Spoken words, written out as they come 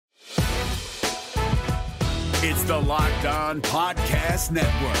It's the Locked On Podcast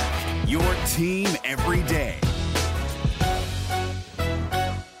Network, your team every day.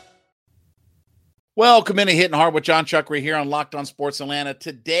 Welcome into Hittin Hard with John Chuckery here on Locked On Sports Atlanta.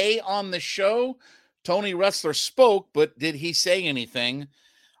 Today on the show, Tony Ressler spoke, but did he say anything?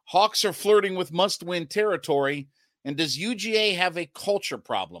 Hawks are flirting with must-win territory, and does UGA have a culture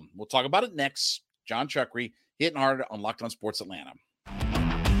problem? We'll talk about it next. John Chuckery, Hittin Hard on Locked On Sports Atlanta.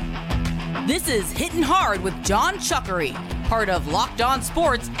 This is Hittin Hard with John Chuckery, part of Locked On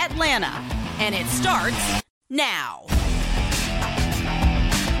Sports Atlanta, and it starts now.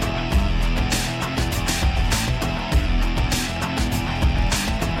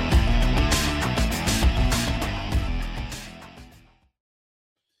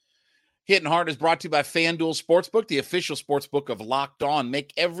 Hittin Hard is brought to you by FanDuel Sportsbook, the official sportsbook of Locked On.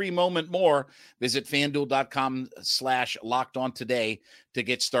 Make every moment more. Visit FanDuel.com/LockedOn today to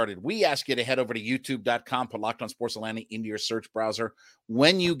get started. We ask you to head over to YouTube.com, put Locked On Sports Atlanta into your search browser.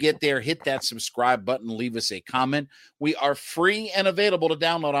 When you get there, hit that subscribe button, leave us a comment. We are free and available to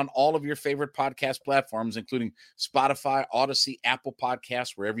download on all of your favorite podcast platforms, including Spotify, Odyssey, Apple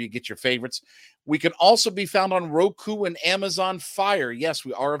Podcasts, wherever you get your favorites. We can also be found on Roku and Amazon Fire. Yes,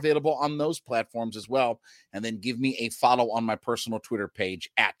 we are available on those platforms as well. And then give me a follow on my personal Twitter page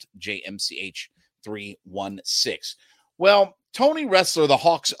at JMCH316. Well, Tony Ressler, the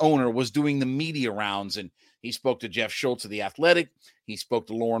Hawks owner, was doing the media rounds, and he spoke to Jeff Schultz of The Athletic. He spoke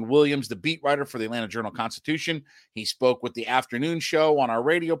to Lauren Williams, the beat writer for the Atlanta Journal-Constitution. He spoke with the afternoon show on our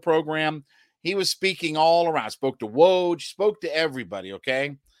radio program. He was speaking all around. Spoke to Woj, spoke to everybody,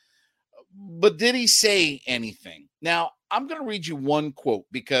 okay? But did he say anything? Now, I'm going to read you one quote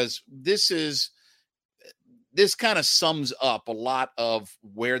because this kind of sums up a lot of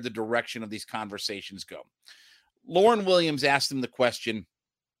where the direction of these conversations go. Lauren Williams asked him the question,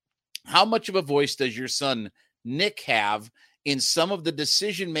 how much of a voice does your son, Nick, have in some of the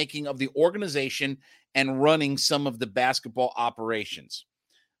decision-making of the organization and running some of the basketball operations?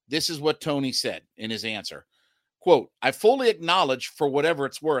 This is what Tony said in his answer. Quote, I fully acknowledge, for whatever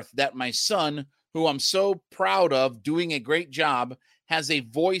it's worth, that my son, who I'm so proud of doing a great job, has a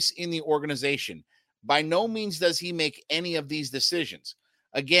voice in the organization. By no means does he make any of these decisions.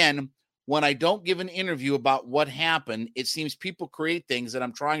 Again, when I don't give an interview about what happened, it seems people create things that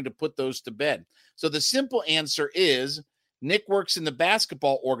I'm trying to put those to bed. So the simple answer is Nick works in the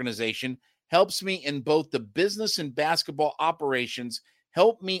basketball organization, helps me in both the business and basketball operations,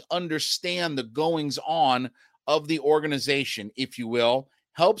 help me understand the goings on of the organization, if you will,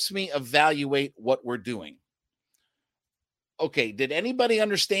 helps me evaluate what we're doing. Okay, did anybody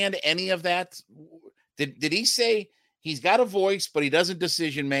understand any of that? Did he say he's got a voice, but he doesn't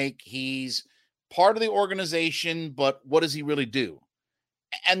decision make? He's part of the organization, but what does he really do?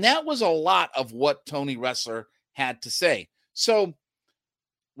 And that was a lot of what Tony Ressler had to say. So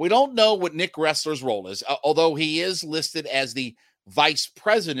we don't know what Nick Ressler's role is, although he is listed as the vice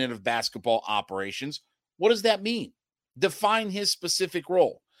president of basketball operations. What does that mean? Define his specific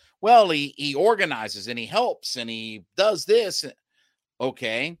role. Well, he organizes and he helps and he does this.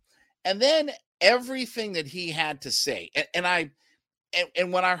 Okay. And then everything that he had to say. And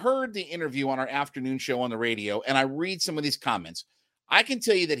when I heard the interview on our afternoon show on the radio and I read some of these comments, I can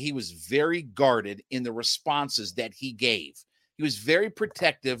tell you that he was very guarded in the responses that he gave. He was very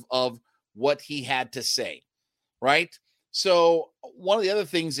protective of what he had to say. Right. So one of the other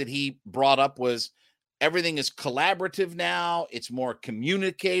things that he brought up was, everything is collaborative now. It's more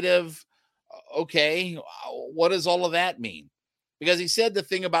communicative. Okay, what does all of that mean? Because he said the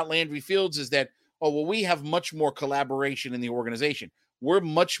thing about Landry Fields is that, we have much more collaboration in the organization. We're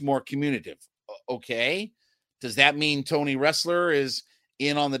much more communicative. Okay, does that mean Tony Ressler is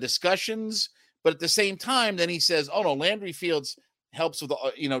in on the discussions? But at the same time, then he says, no, Landry Fields helps with,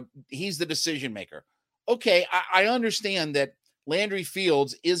 he's the decision maker. Okay, I understand that Landry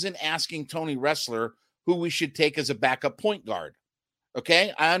Fields isn't asking Tony Ressler who we should take as a backup point guard.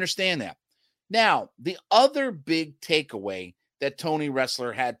 Okay, I understand that. Now, the other big takeaway that Tony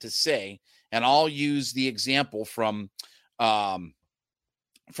Ressler had to say, and I'll use the example from the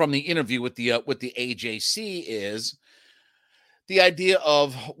interview with the AJC, is the idea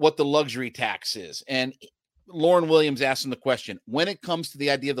of what the luxury tax is. And Lauren Williams asked him the question, when it comes to the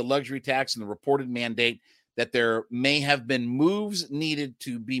idea of the luxury tax and the reported mandate that there may have been moves needed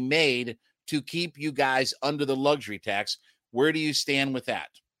to be made to keep you guys under the luxury tax, where do you stand with that?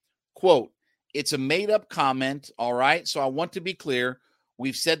 Quote, it's a made-up comment, all right? So I want to be clear.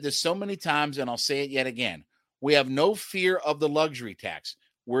 We've said this so many times, and I'll say it yet again. We have no fear of the luxury tax.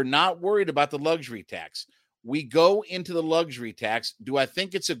 We're not worried about the luxury tax. we go into the luxury tax. Do I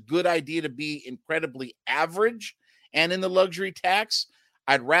think it's a good idea to be incredibly average and in the luxury tax?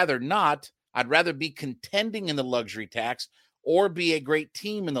 I'd rather not. I'd rather be contending in the luxury tax or be a great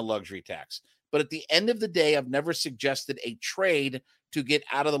team in the luxury tax. But at the end of the day, I've never suggested a trade to get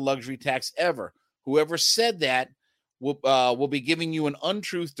out of the luxury tax ever. Whoever said that will be giving you an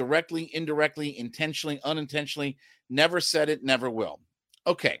untruth directly, indirectly, intentionally, unintentionally. Never said it, never will.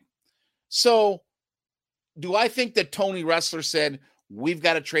 Okay, so do I think that Tony Ressler said, we've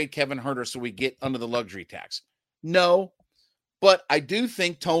got to trade Kevin Huerter so we get under the luxury tax? No, but I do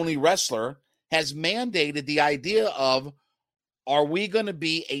think Tony Ressler has mandated the idea of, are we going to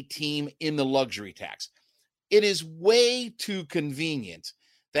be a team in the luxury tax? It is way too convenient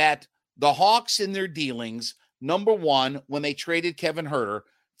that the Hawks in their dealings, number one, when they traded Kevin Huerter,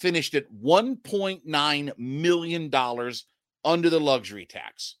 finished at $1.9 million under the luxury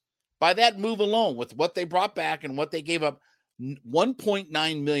tax. By that move alone, with what they brought back and what they gave up,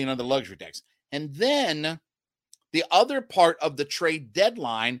 $1.9 million on the luxury tax. And then the other part of the trade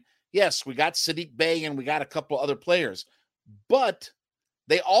deadline, yes, we got Sadiq Bey and we got a couple other players, but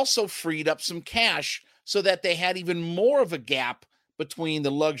they also freed up some cash so that they had even more of a gap between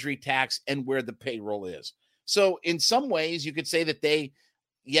the luxury tax and where the payroll is. So in some ways, you could say that they,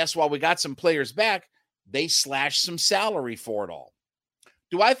 yes, while we got some players back, they slashed some salary for it all.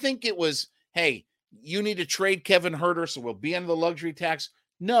 Do I think it was, hey, you need to trade Kevin Huerter so we'll be under the luxury tax?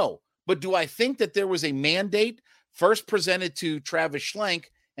 No. But do I think that there was a mandate first presented to Travis Schlenk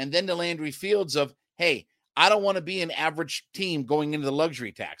and then to Landry Fields of, hey, I don't want to be an average team going into the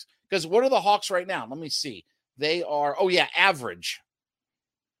luxury tax? Because what are the Hawks right now? Let me see. They are, average.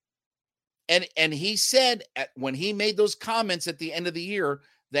 And he said when he made those comments at the end of the year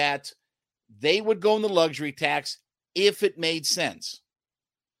that they would go in the luxury tax if it made sense.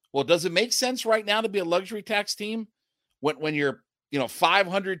 Well, does it make sense right now to be a luxury tax team when you're,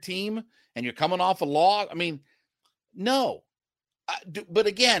 500 team and you're coming off a law? I mean, no. But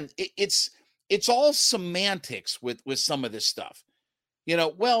again, it's all semantics with some of this stuff.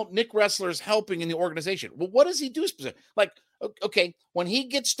 Nick Ressler's helping in the organization. Well, what does he do specifically? Like, okay, when he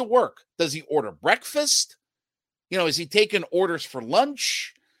gets to work, does he order breakfast? Is he taking orders for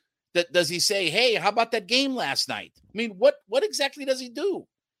lunch? Does he say, hey, how about that game last night? I mean, what exactly does he do?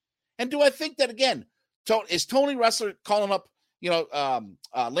 And do I think that, again, is Tony Ressler calling up,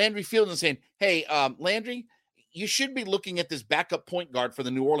 Landry Fields and saying, hey, Landry, you should be looking at this backup point guard for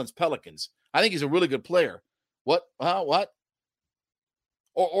the New Orleans Pelicans. I think he's a really good player. What?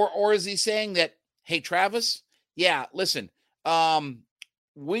 Or is he saying that, hey, Travis, yeah, listen,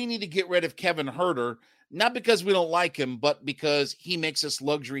 we need to get rid of Kevin Huerter, not because we don't like him, but because he makes us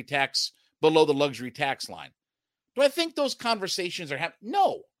luxury tax below the luxury tax line. Do I think those conversations are happening?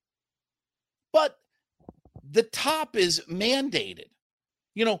 No. But the top is mandated.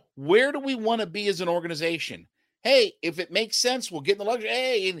 Where do we want to be as an organization? Hey, if it makes sense, we'll get in the luxury.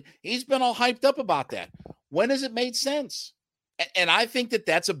 Hey, and he's been all hyped up about that. When has it made sense? And I think that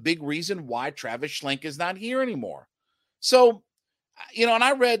that's a big reason why Travis Schlenk is not here anymore. So, and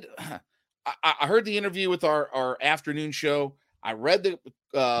I heard the interview with our afternoon show. I read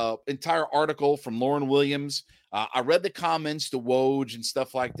the entire article from Lauren Williams. I read the comments to Woj and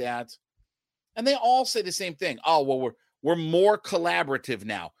stuff like that. And they all say the same thing. Oh, well, we're more collaborative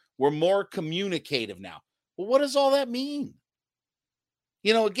now. We're more communicative now. Well, what does all that mean?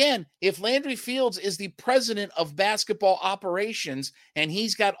 Again, if Landry Fields is the president of basketball operations and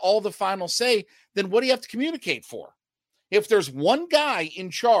he's got all the final say, then what do you have to communicate for? If there's one guy in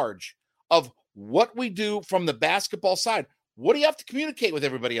charge of what we do from the basketball side, what do you have to communicate with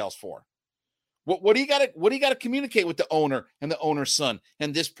everybody else for? What do you got to communicate with the owner and the owner's son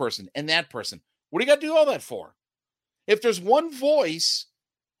and this person and that person? What do you got to do all that for? If there's one voice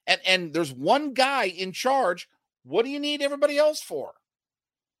and there's one guy in charge, what do you need everybody else for?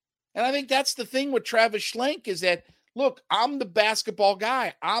 And I think that's the thing with Travis Schlenk is that, look, I'm the basketball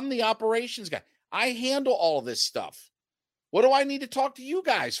guy. I'm the operations guy. I handle all of this stuff. What do I need to talk to you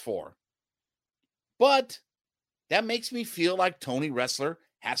guys for? But that makes me feel like Tony Ressler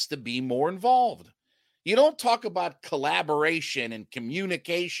has to be more involved. You don't talk about collaboration and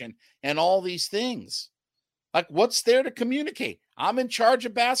communication and all these things. Like, what's there to communicate? I'm in charge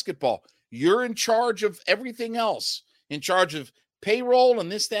of basketball. You're in charge of everything else, in charge of payroll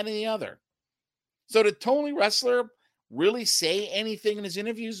and this, that, and the other. So did Tony Ressler really say anything in his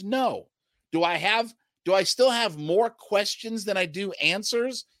interviews? No. Do I still have more questions than I do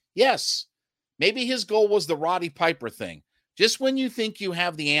answers? Yes. Maybe his goal was the Roddy Piper thing. Just when you think you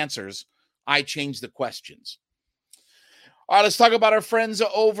have the answers, I change the questions. All right, let's talk about our friends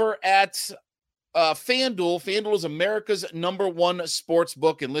over at FanDuel is America's #1 sports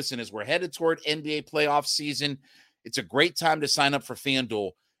book. And listen, as we're headed toward NBA playoff season, it's a great time to sign up for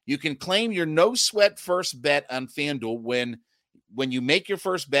FanDuel. You can claim your no-sweat first bet on FanDuel when you make your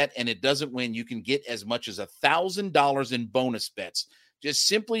first bet and it doesn't win. You can get as much as $1,000 in bonus bets. Just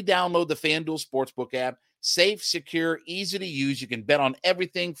simply download the FanDuel Sportsbook app. Safe, secure, easy to use. You can bet on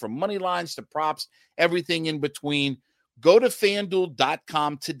everything from money lines to props, everything in between. Go to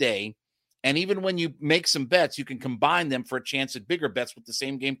FanDuel.com today. And even when you make some bets, you can combine them for a chance at bigger bets with the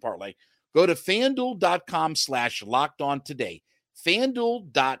same game parlay. Go to FanDuel.com/LockedOn today.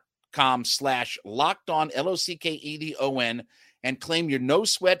 FanDuel.com/LockedOn, LOCKEDON, and claim your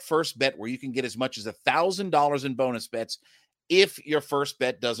no-sweat first bet where you can get as much as $1,000 in bonus bets if your first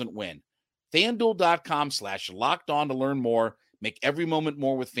bet doesn't win. FanDuel.com/LockedOn to learn more. Make every moment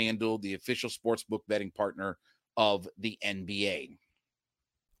more with FanDuel, the official sportsbook betting partner of the NBA.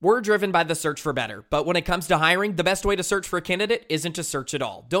 We're driven by the search for better, but when it comes to hiring, the best way to search for a candidate isn't to search at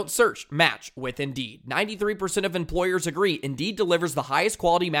all. Don't search, match with Indeed. 93% of employers agree Indeed delivers the highest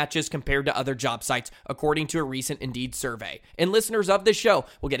quality matches compared to other job sites, according to a recent Indeed survey. And listeners of this show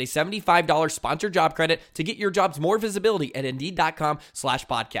will get a $75 sponsored job credit to get your jobs more visibility at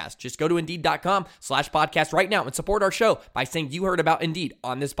Indeed.com/podcast. Just go to Indeed.com/podcast right now and support our show by saying you heard about Indeed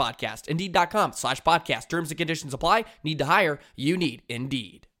on this podcast. Indeed.com/podcast. Terms and conditions apply. Need to hire? You need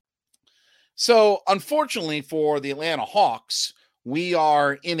Indeed. So, unfortunately for the Atlanta Hawks, we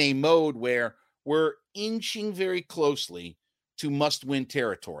are in a mode where we're inching very closely to must-win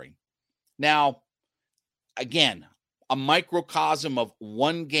territory. Now, again, a microcosm of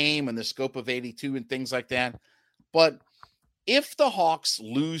one game and the scope of 82 and things like that. But if the Hawks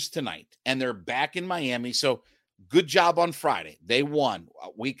lose tonight and they're back in Miami, so good job on Friday. They won.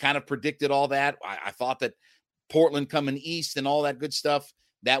 We kind of predicted all that. I thought that Portland coming east and all that good stuff,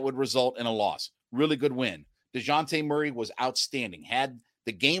 that would result in a loss. Really good win. DeJounte Murray was outstanding. Had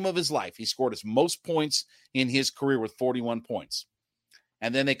the game of his life. He scored his most points in his career with 41 points.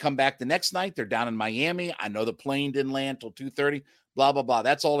 And then they come back the next night. They're down in Miami. I know the plane didn't land till 2:30. Blah, blah, blah.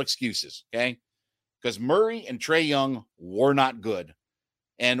 That's all excuses, okay? Because Murray and Trae Young were not good.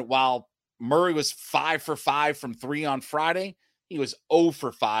 And while Murray was 5 for 5 from 3 on Friday, he was 0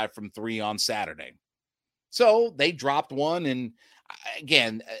 for 5 from 3 on Saturday. So they dropped one, and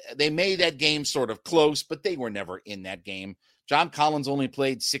again, they made that game sort of close, but they were never in that game. John Collins only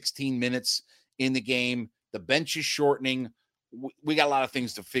played 16 minutes in the game. The bench is shortening. We got a lot of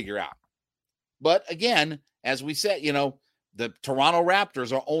things to figure out. But again, as we said, the Toronto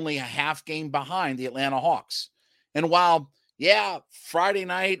Raptors are only a half game behind the Atlanta Hawks. And while, Friday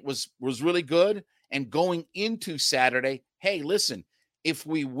night was really good, and going into Saturday, hey, listen, if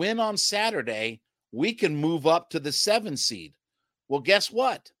we win on Saturday, we can move up to the 7 seed. Well, guess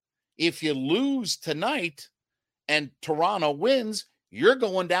what? If you lose tonight and Toronto wins, you're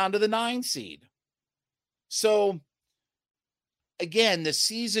going down to the 9 seed. So, again, the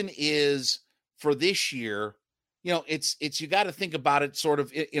season is for this year, it's you got to think about it sort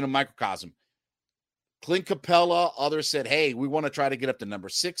of in a microcosm. Clint Capella, others said, hey, we want to try to get up to number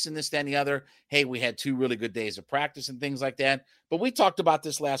 6 in this, that, and the other. Hey, we had 2 really good days of practice and things like that. But we talked about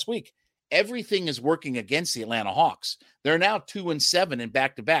this last week. Everything is working against the Atlanta Hawks. They're now 2-7 in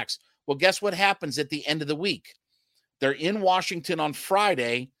back-to-backs. Well, guess what happens at the end of the week? They're in Washington on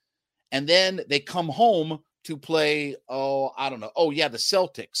Friday, and then they come home to play, the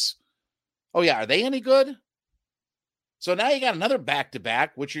Celtics. Are they any good? So now you got another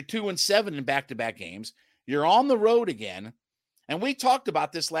back-to-back, which you're 2-7 in back-to-back games. You're on the road again. And we talked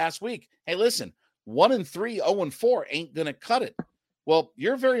about this last week. Hey, listen, 1-3, 0-4 ain't going to cut it. Well,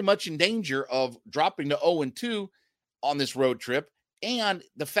 you're very much in danger of dropping to 0-2 on this road trip. And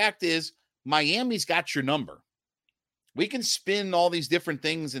the fact is, Miami's got your number. We can spin all these different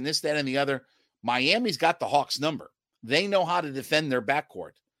things and this, that, and the other. Miami's got the Hawks number. They know how to defend their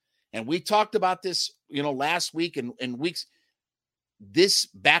backcourt. And we talked about this, last week and weeks. This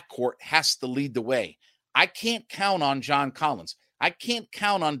backcourt has to lead the way. I can't count on John Collins. I can't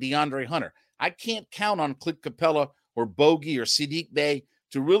count on DeAndre Hunter. I can't count on Clint Capella or Bogey or Sadiq Bey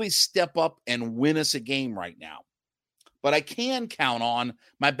to really step up and win us a game right now. But I can count on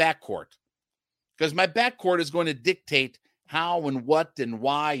my backcourt, because my backcourt is going to dictate how and what and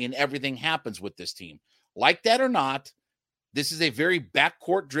why and everything happens with this team. Like that or not, this is a very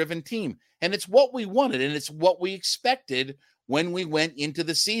backcourt-driven team, and it's what we wanted, and it's what we expected when we went into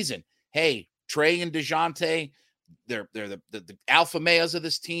the season. Hey, Trae and DeJounte, they're the alpha males of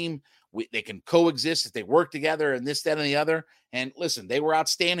this team. They can coexist if they work together and this, that, and the other. And listen, they were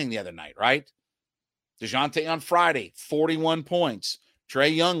outstanding the other night, right? DeJounte on Friday, 41 points.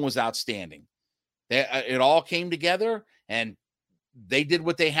 Trae Young was outstanding. It all came together, and they did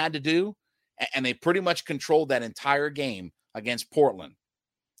what they had to do, and they pretty much controlled that entire game against Portland.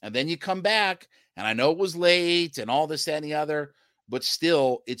 And then you come back, and I know it was late and all this, that, and the other, but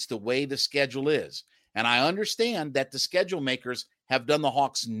still, it's the way the schedule is. And I understand that the schedule makers have done the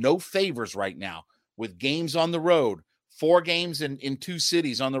Hawks no favors right now with games on the road, 4 games in 2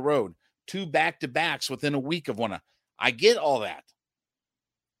 cities on the road, 2 back-to-backs within a week of one. I get all that.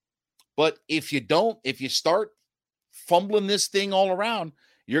 But if you start fumbling this thing all around,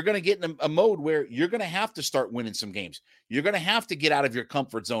 you're going to get in a mode where you're going to have to start winning some games. You're going to have to get out of your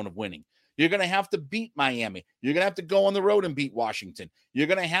comfort zone of winning. You're going to have to beat Miami. You're going to have to go on the road and beat Washington. You're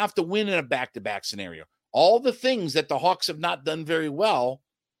going to have to win in a back-to-back scenario. All the things that the Hawks have not done very well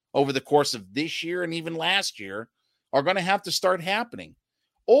over the course of this year and even last year are going to have to start happening.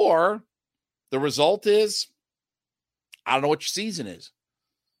 Or the result is, I don't know what your season is.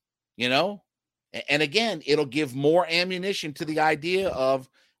 And again, it'll give more ammunition to the idea of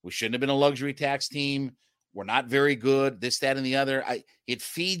we shouldn't have been a luxury tax team. We're not very good, this, that, and the other. It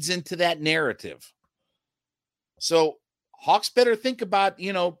feeds into that narrative. So Hawks better think about,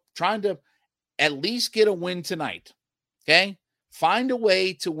 trying to at least get a win tonight. Okay? Find a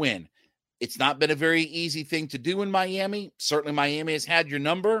way to win. It's not been a very easy thing to do in Miami. Certainly Miami has had your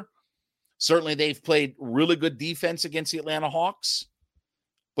number. Certainly they've played really good defense against the Atlanta Hawks.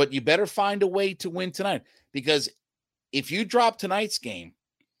 But you better find a way to win tonight, because if you drop tonight's game,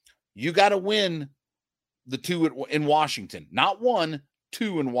 you got to win the 2 in Washington. Not 1,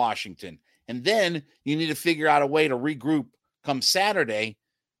 2 in Washington. And then you need to figure out a way to regroup come Saturday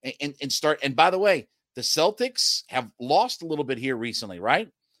and start. And by the way, the Celtics have lost a little bit here recently, right?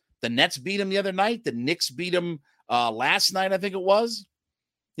 The Nets beat them the other night. The Knicks beat them last night, I think it was.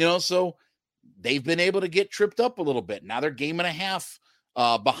 So they've been able to get tripped up a little bit. Now they're game and a half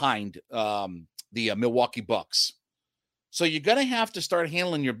behind the Milwaukee Bucks. So you're going to have to start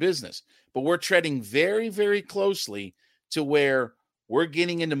handling your business. But we're treading very, very closely to where we're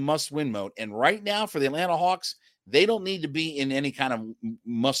getting into must-win mode. And right now for the Atlanta Hawks, they don't need to be in any kind of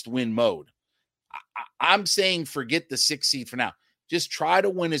must-win mode. I'm saying forget the 6th seed for now. Just try to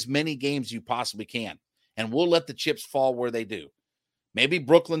win as many games you possibly can. And we'll let the chips fall where they do. Maybe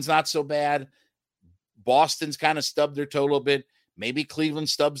Brooklyn's not so bad. Boston's kind of stubbed their toe a little bit. Maybe Cleveland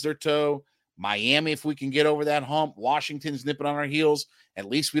stubs their toe. Miami, if we can get over that hump. Washington's nipping on our heels. At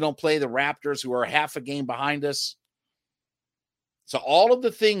least we don't play the Raptors, who are half a game behind us. So all of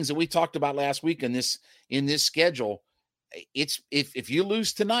the things that we talked about last week in this schedule, it's if you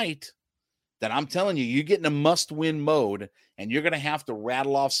lose tonight, then I'm telling you, you get in a must-win mode, and you're going to have to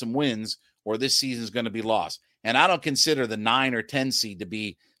rattle off some wins, or this season is going to be lost. And I don't consider the 9 or 10 seed to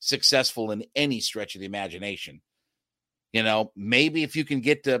be successful in any stretch of the imagination. Maybe if you can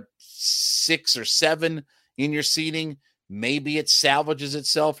get to 6 or 7 in your seeding, maybe it salvages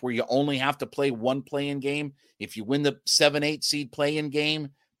itself where you only have to play 1 play-in game. If you win the 7-8 seed play-in game,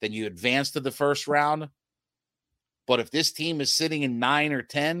 then you advance to the first round. But if this team is sitting in 9 or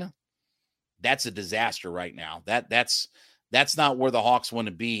 10, that's a disaster right now. That's not where the Hawks want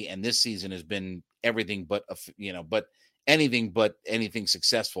to be. And this season has been everything but anything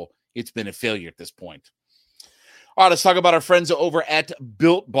successful. It's been a failure at this point. All right, let's talk about our friends over at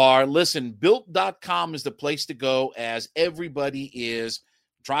Built Bar. Listen, Built.com is the place to go, as everybody is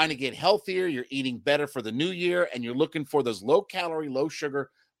trying to get healthier. You're eating better for the new year, and you're looking for those low-calorie, low-sugar,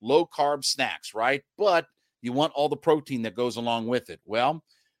 low-carb snacks, right? But you want all the protein that goes along with it. Well,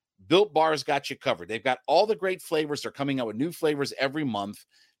 Built Bar's got you covered. They've got all the great flavors. They're coming out with new flavors every month.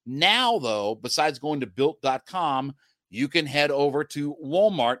 Now, though, besides going to Built.com, you can head over to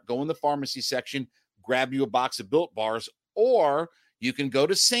Walmart, go in the pharmacy section, grab you a box of Built Bars, or you can go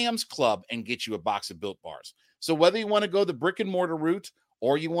to Sam's Club and get you a box of Built Bars. So whether you want to go the brick and mortar route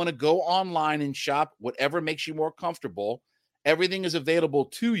or you want to go online and shop, whatever makes you more comfortable, everything is available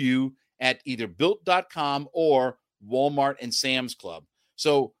to you at either Built.com or Walmart and Sam's Club.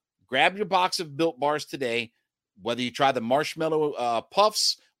 So grab your box of Built Bars today, whether you try the marshmallow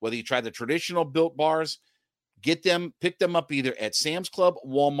puffs, whether you try the traditional Built Bars. Get them, pick them up either at Sam's Club,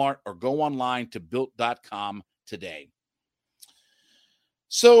 Walmart, or go online to Built.com today.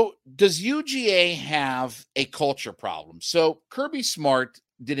 So does UGA have a culture problem? So Kirby Smart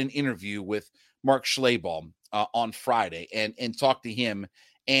did an interview with Mark Schlabach on Friday and talked to him.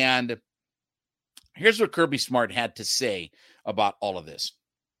 And here's what Kirby Smart had to say about all of this.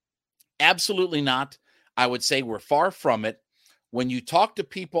 Absolutely not. I would say we're far from it. When you talk to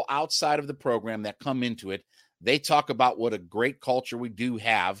people outside of the program that come into it, they talk about what a great culture we do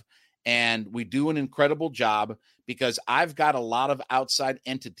have. And we do an incredible job because I've got a lot of outside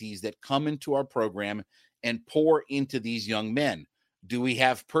entities that come into our program and pour into these young men. Do we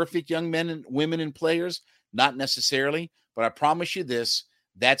have perfect young men and women and players? Not necessarily, but I promise you this,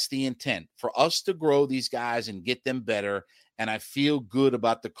 that's the intent, for us to grow these guys and get them better. And I feel good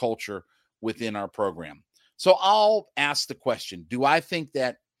about the culture within our program. So I'll ask the question, do I think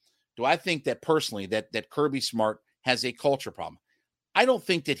that personally that Kirby Smart has a culture problem? I don't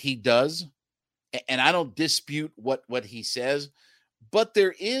think that he does, and I don't dispute what he says, but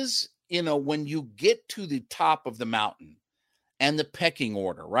there is, when you get to the top of the mountain and the pecking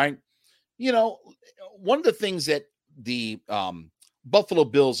order, right? One of the things that the Buffalo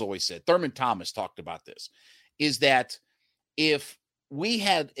Bills always said, Thurman Thomas talked about this, is that if we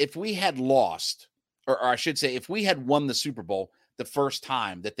had lost, or I should say, if we had won the Super Bowl the first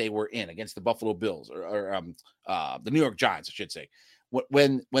time that they were in against the Buffalo Bills or the New York Giants, I should say,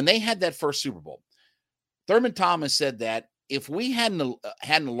 when they had that first Super Bowl, Thurman Thomas said that if we hadn't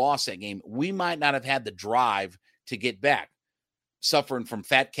lost that game, we might not have had the drive to get back, suffering from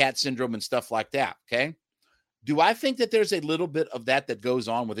fat cat syndrome and stuff like that. Okay. Do I think that there's a little bit of that goes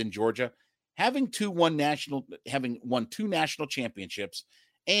on within Georgia? Having won two national championships,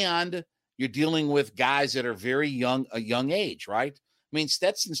 and you're dealing with guys that are very young, a young age, right? I mean,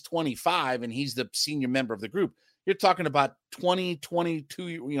 Stetson's 25 and he's the senior member of the group. You're talking about 20,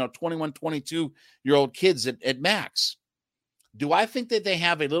 22, 21, 22-year-old kids at max. Do I think that they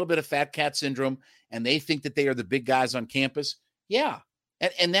have a little bit of fat cat syndrome and they think that they are the big guys on campus? Yeah.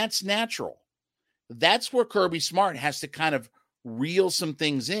 And that's natural. That's where Kirby Smart has to kind of reel some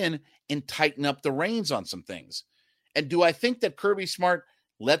things in and tighten up the reins on some things. And do I think that Kirby Smart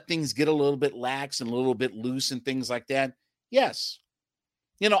let things get a little bit lax and a little bit loose and things like that? Yes.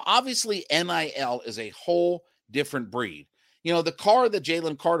 Obviously NIL is a whole different breed. The car that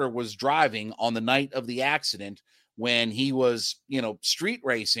Jalen Carter was driving on the night of the accident when he was, street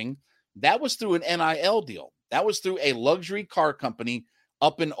racing, that was through an NIL deal. That was through a luxury car company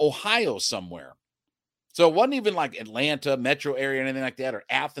up in Ohio somewhere. So it wasn't even like Atlanta, metro area, or anything like that, or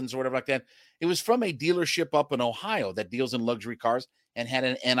Athens or whatever like that. It was from a dealership up in Ohio that deals in luxury cars and had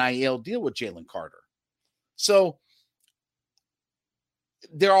an NIL deal with Jalen Carter. So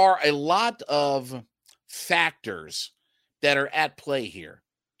there are a lot of factors that are at play here.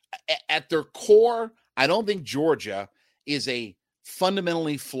 At their core, I don't think Georgia is a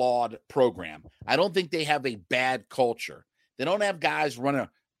fundamentally flawed program. I don't think they have a bad culture. They don't have guys running,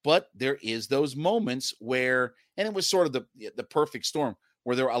 but there is those moments where, and it was sort of the perfect storm,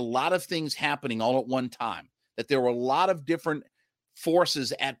 where there were a lot of things happening all at one time, that there were a lot of different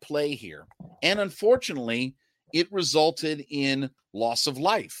forces at play here. And unfortunately, it resulted in loss of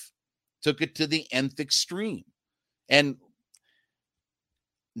life, took it to the nth extreme. And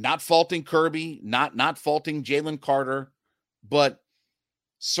not faulting Kirby, not faulting Jalen Carter, but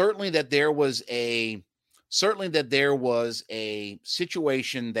certainly that there was a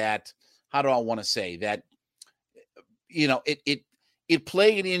situation that, how do I want to say that, it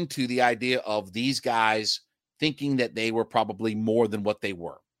played into the idea of these guys thinking that they were probably more than what they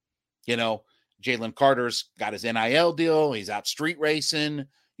were. Jalen Carter's got his NIL deal. He's out street racing.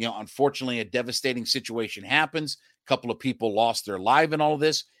 Unfortunately, a devastating situation happens. A couple of people lost their life in all of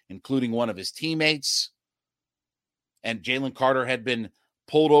this, including one of his teammates. And Jalen Carter had been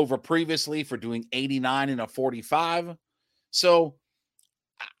pulled over previously for doing 89 in a 45. So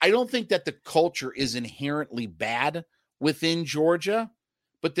I don't think that the culture is inherently bad within Georgia,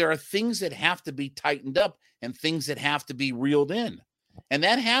 but there are things that have to be tightened up and things that have to be reeled in. And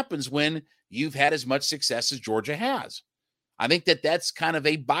that happens when you've had as much success as Georgia has. I think that that's kind of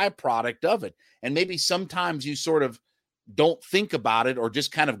a byproduct of it. And maybe sometimes you sort of don't think about it or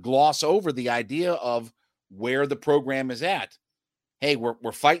just kind of gloss over the idea of where the program is at. Hey,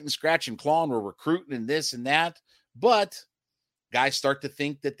 we're fighting, scratching, clawing, we're recruiting and this and that. But guys start to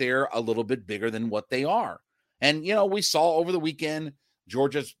think that they're a little bit bigger than what they are. And, we saw over the weekend,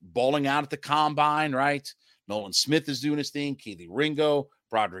 Georgia's balling out at the combine, right? Nolan Smith is doing his thing. Keely Ringo,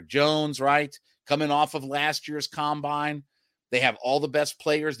 Broderick Jones, right? Coming off of last year's combine. They have all the best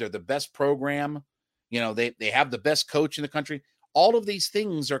players. They're the best program. They have the best coach in the country. All of these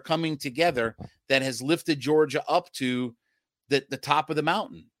things are coming together that has lifted Georgia up to the top of the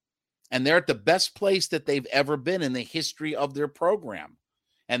mountain. And they're at the best place that they've ever been in the history of their program.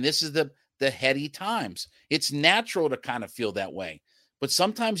 And this is the heady times. It's natural to kind of feel that way. But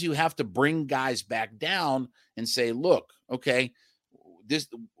sometimes you have to bring guys back down and say, look, okay,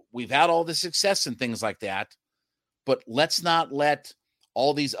 we've had all the success and things like that, but let's not let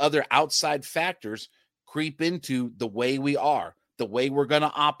all these other outside factors creep into the way we are, the way we're going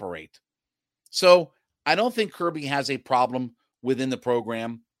to operate. So I don't think Kirby has a problem within the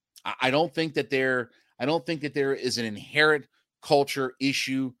program. I don't think that there is an inherent culture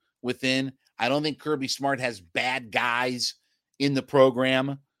issue within. I don't think Kirby Smart has bad guys in the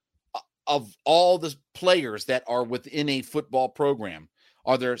program. Of all the players that are within a football program,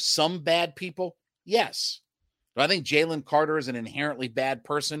 are there some bad people? Yes. Do I think Jalen Carter is an inherently bad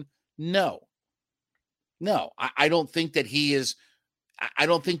person? No. I don't think that he is. I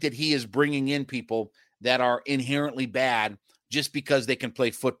don't think that he is bringing in people that are inherently bad just because they can play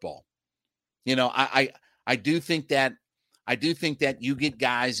football. You know, I do think that you get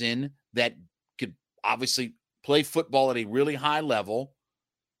guys in that could obviously play football at a really high level,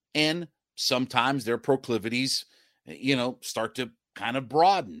 and sometimes their proclivities, start to kind of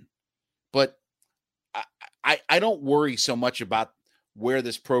broaden. But I don't worry so much about where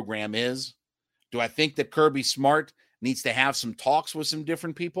this program is. Do I think that Kirby Smart needs to have some talks with some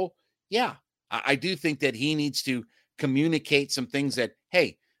different people? Yeah, I do think that he needs to communicate some things that,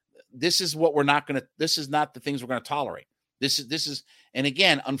 hey, this is what this is not the things we're going to tolerate. This is, and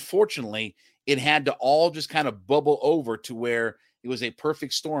again, unfortunately, it had to all just kind of bubble over to where it was a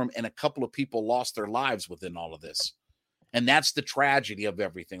perfect storm and a couple of people lost their lives within all of this. And that's the tragedy of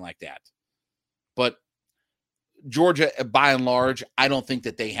everything like that. But Georgia, by and large, I don't think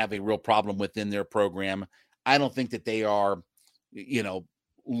that they have a real problem within their program. I don't think that they are,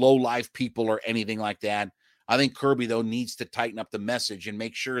 low-life people or anything like that. I think Kirby, though, needs to tighten up the message and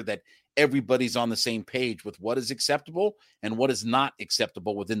make sure that everybody's on the same page with what is acceptable and what is not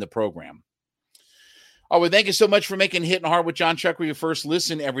acceptable within the program. All right, well, thank you so much for making Hittin' Hard with John Chuckery your first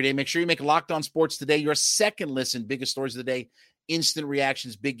listen every day. Make sure you make Locked On Sports Today your second listen. Biggest stories of the day, instant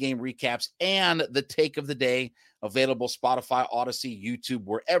reactions, big game recaps, and the take of the day. Available Spotify, Odyssey, YouTube,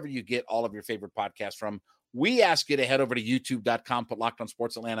 wherever you get all of your favorite podcasts from. We ask you to head over to youtube.com, put Locked On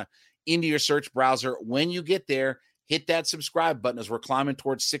Sports Atlanta into your search browser. When you get there, hit that subscribe button as we're climbing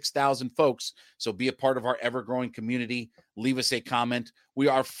towards 6,000 folks. So be a part of our ever-growing community. Leave us a comment. We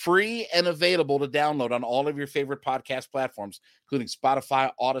are free and available to download on all of your favorite podcast platforms, including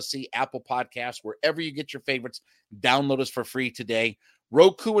Spotify, Odyssey, Apple Podcasts, wherever you get your favorites. Download us for free today.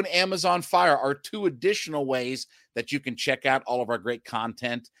 Roku and Amazon Fire are two additional ways that you can check out all of our great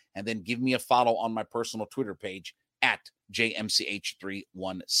content, and then give me a follow on my personal Twitter page at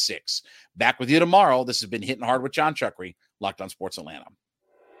JMCH316. Back with you tomorrow. This has been Hittin' Hard with John Chuckery, Locked On Sports Atlanta.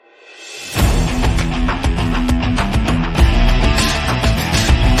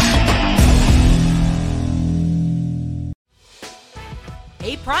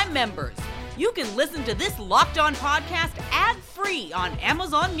 Hey, Prime members, you can listen to this Locked On podcast ad-free on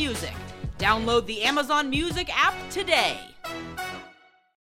Amazon Music. Download the Amazon Music app today.